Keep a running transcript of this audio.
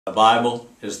The Bible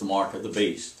is the mark of the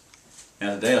beast.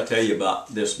 Now today I'll tell you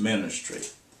about this ministry.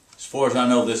 As far as I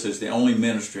know, this is the only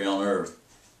ministry on earth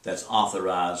that's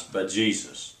authorized by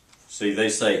Jesus. See, they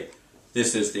say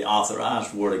this is the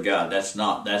authorized Word of God. That's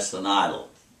not, that's an idol.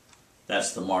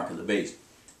 That's the mark of the beast.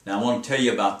 Now I want to tell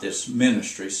you about this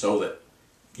ministry so that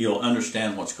you'll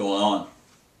understand what's going on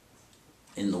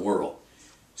in the world.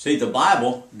 See, the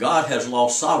Bible, God has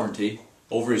lost sovereignty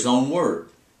over His own Word,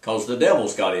 because the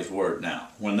devil's got his word now.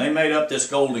 When they made up this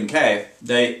golden calf,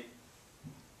 they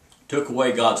took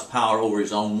away God's power over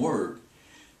His own word.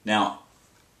 Now,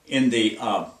 in the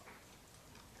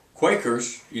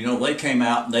Quakers, you know, they came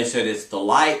out and they said it's the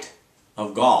light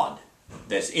of God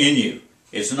that's in you.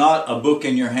 It's not a book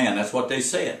in your hand. That's what they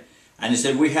said. And they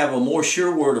said we have a more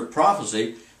sure word of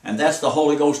prophecy, and that's the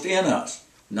Holy Ghost in us,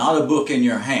 not a book in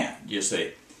your hand, you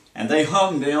see. And they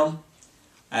hung them,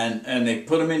 and they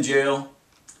put them in jail.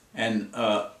 And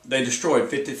they destroyed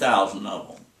 50,000 of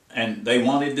them. And they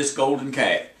wanted this golden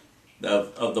calf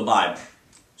of the Bible.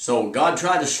 So God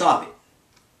tried to stop it.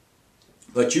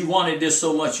 But you wanted this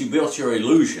so much you built your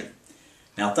illusion.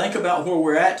 Now think about where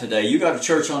we're at today. You got a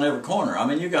church on every corner. I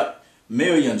mean, you got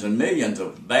millions and millions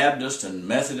of Baptists and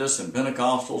Methodists and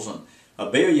Pentecostals and a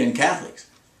billion Catholics.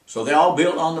 So they're all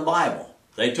built on the Bible.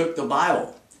 They took the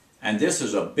Bible. And this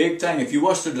is a big thing. If you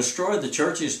was to destroy the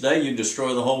churches today, you'd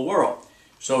destroy the whole world.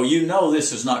 So you know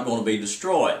this is not going to be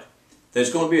destroyed.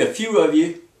 There's going to be a few of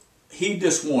you, heed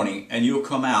this warning, and you'll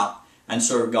come out and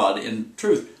serve God in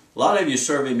truth. A lot of you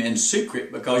serve Him in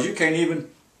secret because you can't even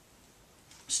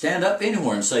stand up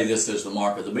anywhere and say this is the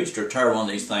mark of the beast or tear one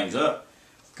of these things up.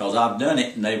 Because I've done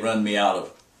it and they run me out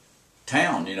of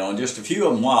town, you know. And just a few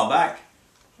of them a while back,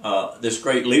 this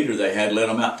great leader they had led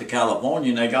them out to California,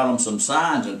 and they got them some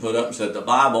signs and put up and said the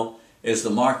Bible is the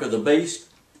mark of the beast.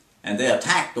 And they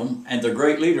attacked them, and the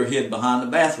great leader hid behind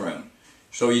the bathroom.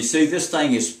 So you see, this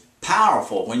thing is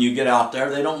powerful when you get out there.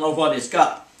 They don't know what it's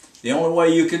got. The only way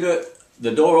you can do it,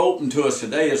 the door open to us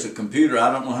today is a computer.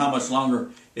 I don't know how much longer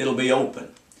it'll be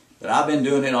open. But I've been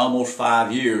doing it almost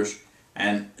 5 years,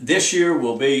 and this year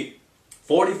will be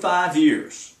 45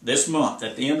 years. This month,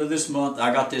 at the end of this month,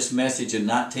 I got this message in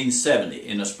 1970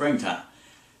 in the springtime.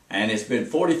 And it's been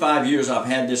 45 years I've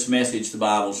had this message, the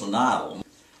Bible's an idol.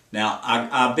 Now,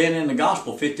 I've been in the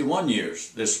gospel 51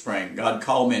 years this spring. God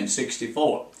called me in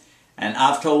 64. And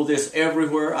I've told this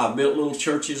everywhere. I've built little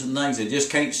churches and things that just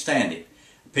can't stand it.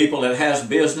 People that has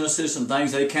businesses and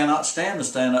things, they cannot stand to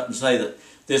stand up and say that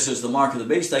this is the mark of the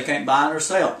beast. They can't buy or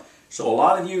sell. So a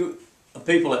lot of you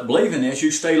people that believe in this, you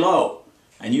stay low.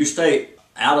 And you stay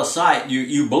out of sight.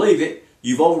 You believe it.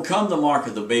 You've overcome the mark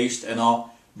of the beast and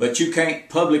all. But you can't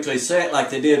publicly say it like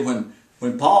they did when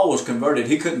Paul was converted.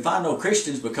 He couldn't find no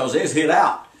Christians because they was hid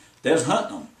out. They was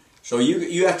hunting them. So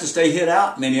you have to stay hid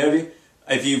out, many of you.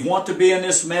 If you want to be in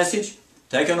this message,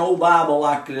 take an old Bible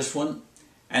like this one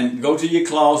and go to your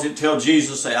closet, tell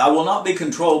Jesus, say, I will not be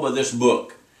controlled by this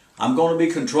book. I'm going to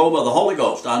be controlled by the Holy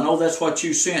Ghost. I know that's what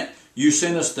you sent. You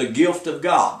sent us the gift of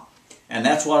God. And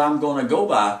that's what I'm going to go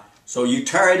by. So you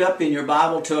tear it up in your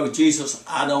Bible, tell Jesus,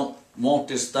 I don't want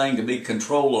this thing to be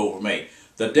controlled over me.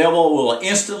 The devil will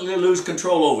instantly lose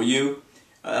control over you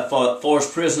for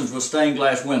his prisons with stained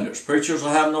glass windows. Preachers will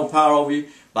have no power over you.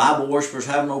 Bible worshippers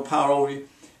have no power over you.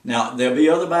 Now, there'll be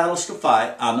other battles to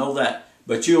fight. I know that.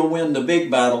 But you'll win the big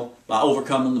battle by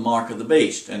overcoming the mark of the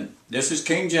beast. And this is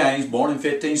King James, born in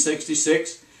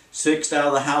 1566, sixth out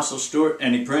of the house of Stuart,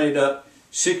 and he printed up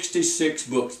 66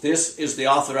 books. This is the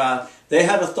authorized. They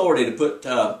had authority to put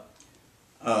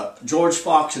George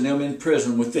Fox and them in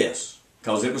prison with this,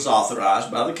 because it was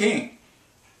authorized by the king.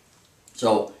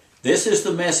 So this is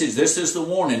the message. This is the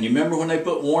warning. You remember when they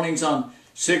put warnings on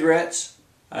cigarettes?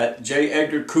 J.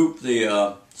 Edgar Coop,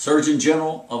 the Surgeon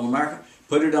General of America,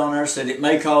 put it on there, said it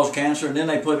may cause cancer, and then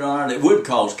they put it on there that it would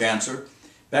cause cancer.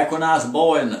 Back when I was a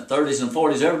boy in the 30s and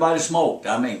 40s, everybody smoked.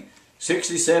 I mean,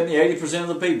 60, 70, 80% of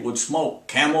the people would smoke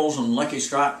Camels and Lucky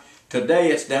Strike.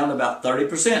 Today it's down to about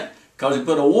 30% because they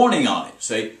put a warning on it.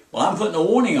 See, well, I'm putting a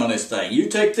warning on this thing. You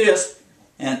take this,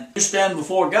 and you stand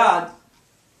before God,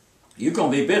 you're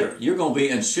going to be bitter. You're going to be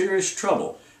in serious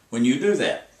trouble when you do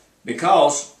that.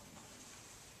 Because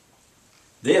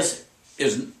this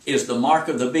is the mark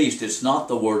of the beast. It's not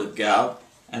the Word of God.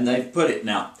 And they've put it.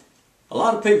 Now, a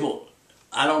lot of people,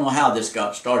 I don't know how this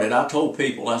got started. I told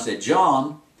people, I said,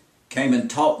 John came and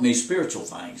taught me spiritual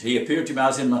things. He appeared to me. I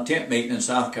was in my tent meeting in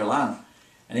South Carolina.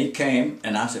 And he came,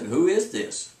 and I said, who is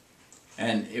this?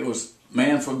 And it was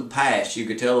man from the past. You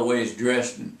could tell the way he's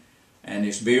dressed and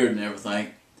his beard and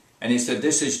everything. And he said,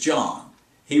 this is John.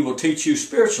 He will teach you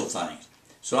spiritual things.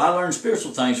 So I learned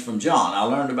spiritual things from John. I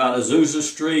learned about Azusa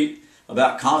Street,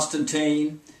 about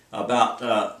Constantine,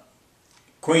 about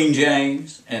Queen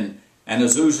James, and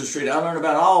Azusa Street. I learned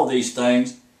about all these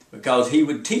things because he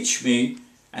would teach me,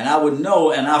 and I would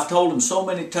know, and I've told him so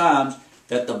many times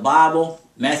that the Bible,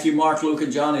 Matthew, Mark, Luke,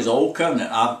 and John, is Old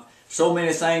Covenant. So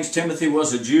many things. Timothy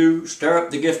was a Jew. Stir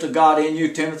up the gift of God in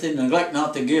you, Timothy. Neglect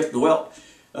not the gift dwelt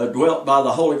by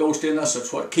the Holy Ghost in us.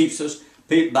 That's what keeps us.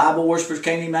 Bible worshippers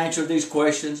can't even answer these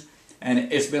questions.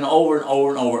 And it's been over and over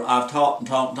and over. I've taught and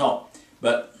taught and taught.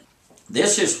 But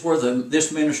this is where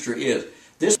this ministry is.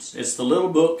 It's the little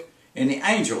book in the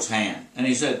angel's hand. And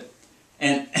he said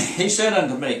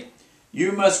unto me,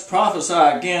 you must prophesy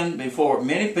again before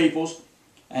many peoples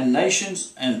and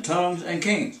nations and tongues and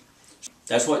kings.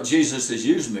 That's what Jesus is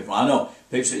using me for. I know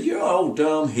people say, you're an old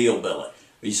dumb hillbilly.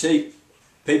 You see,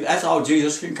 people, that's all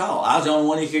Jesus can call. I was the only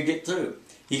one he could get through.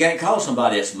 He can't call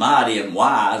somebody that's mighty and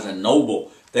wise and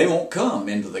noble. They won't come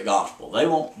into the gospel. They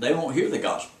won't hear the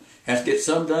gospel. Has to get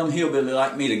some dumb hillbilly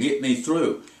like me to get me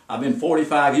through. I've been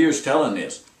 45 years telling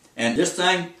this. And this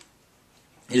thing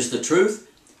is the truth.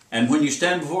 And when you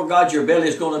stand before God, your belly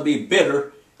is going to be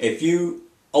bitter if you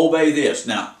obey this.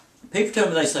 Now, people tell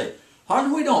me, they say,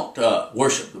 Harlan, we don't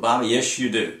worship the Bible. Yes, you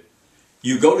do.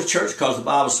 You go to church because the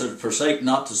Bible said, forsake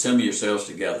not to assemble yourselves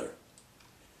together.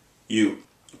 You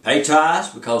pay tithes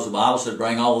because the Bible said,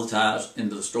 bring all the tithes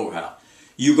into the storehouse.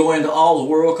 You go into all the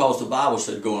world because the Bible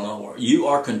said, go in all the world. You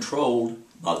are controlled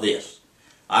by this.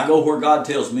 I go where God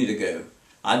tells me to go.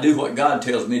 I do what God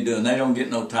tells me to do, and they don't get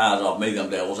no tithes off me, them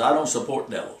devils. I don't support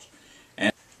devils.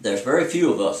 And there's very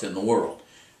few of us in the world.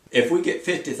 If we get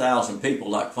 50,000 people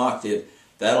like Fox did,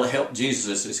 that'll help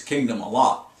Jesus' kingdom a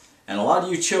lot. And a lot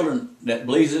of you children that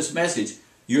believe this message,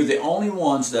 you're the only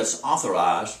ones that's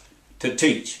authorized to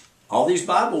teach. All these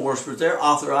Bible worshippers, they're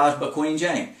authorized by Queen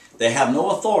James. They have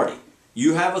no authority.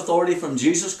 You have authority from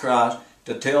Jesus Christ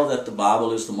to tell that the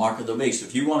Bible is the mark of the beast.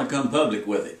 If you want to come public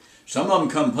with it. Some of them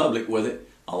come public with it.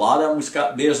 A lot of them has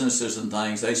got businesses and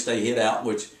things. They stay hid out,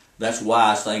 which that's a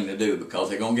wise thing to do because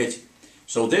they're going to get you.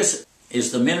 So this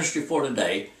is the ministry for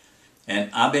today. And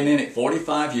I've been in it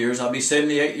 45 years. I'll be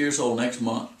 78 years old next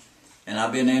month. And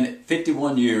I've been in it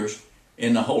 51 years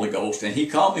in the Holy Ghost. And he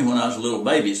called me when I was a little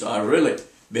baby, so I've really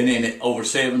been in it over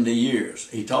 70 years.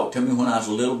 He talked to me when I was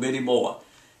a little bitty boy.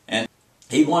 And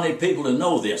he wanted people to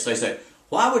know this. They said,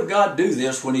 why would God do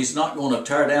this when he's not going to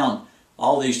tear down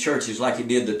all these churches like he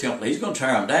did the temple? He's going to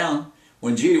tear them down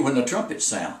when the trumpets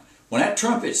sound. When that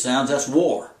trumpet sounds, that's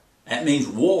war. That means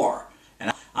war.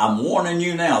 And I'm warning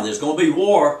you now, there's going to be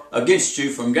war against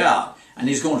you from God. And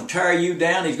he's going to tear you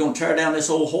down. He's going to tear down this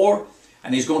old whore.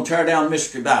 And he's going to tear down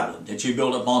Mystery Babylon that you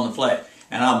built up on the flesh.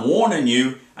 And I'm warning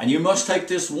you, and you must take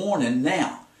this warning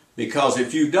now. Because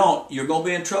if you don't, you're going to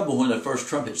be in trouble when the first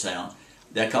trumpet sounds.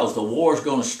 Because the war is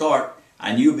going to start,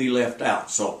 and you'll be left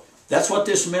out. So that's what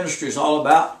this ministry is all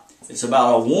about. It's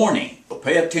about a warning. So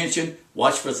pay attention.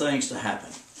 Watch for things to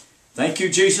happen. Thank you,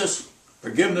 Jesus,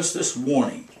 for giving us this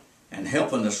warning and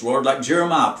helping us, Lord. Like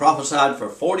Jeremiah prophesied for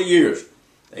 40 years.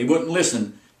 They wouldn't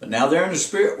listen, but now they're in the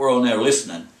spirit world and they're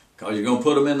listening because you're going to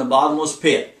put them in the bottomless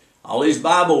pit. All these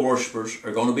Bible worshipers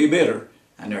are going to be bitter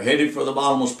and they're headed for the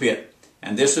bottomless pit.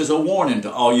 And this is a warning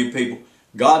to all you people.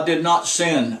 God did not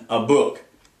send a book.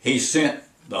 He sent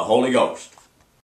the Holy Ghost.